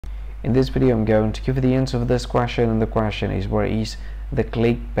In this video I'm going to give you the answer of this question, and the question is, where is the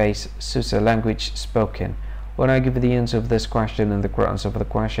click-based Xhosa language spoken? When I give you the answer of this question, and the answer for the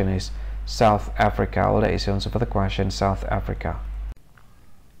question is South Africa. Well, that is the answer for the question, South Africa.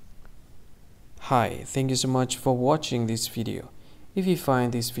 Hi, thank you so much for watching this video. If you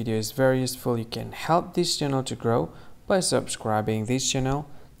find this video is very useful, you can help this channel to grow by subscribing this channel.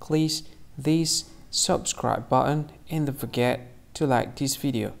 Please this subscribe button and don't forget to like this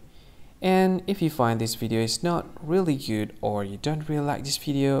video. And if you find this video is not really good, or you don't really like this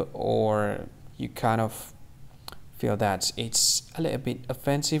video, or you kind of feel that it's a little bit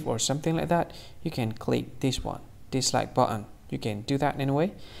offensive or something like that, you can click this one, dislike button. You can do that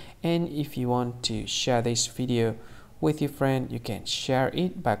anyway. And if you want to share this video with your friend, you can share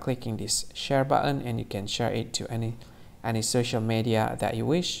it by clicking this share button, and you can share it to any social media that you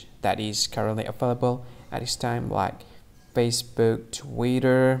wish that is currently available at this time, like Facebook,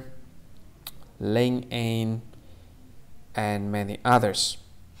 Twitter, LinkedIn, and many others,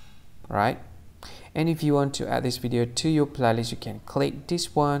 right? And if you want to add this video to your playlist, you can click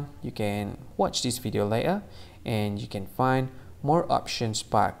this one. You can watch this video later, and you can find more options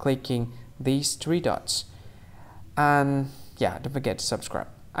by clicking these three dots. And yeah, don't forget to subscribe.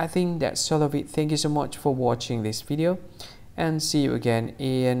 I think that's all of it. Thank you so much for watching this video, and see you again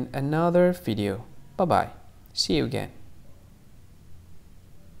in another video. Bye bye. See you again.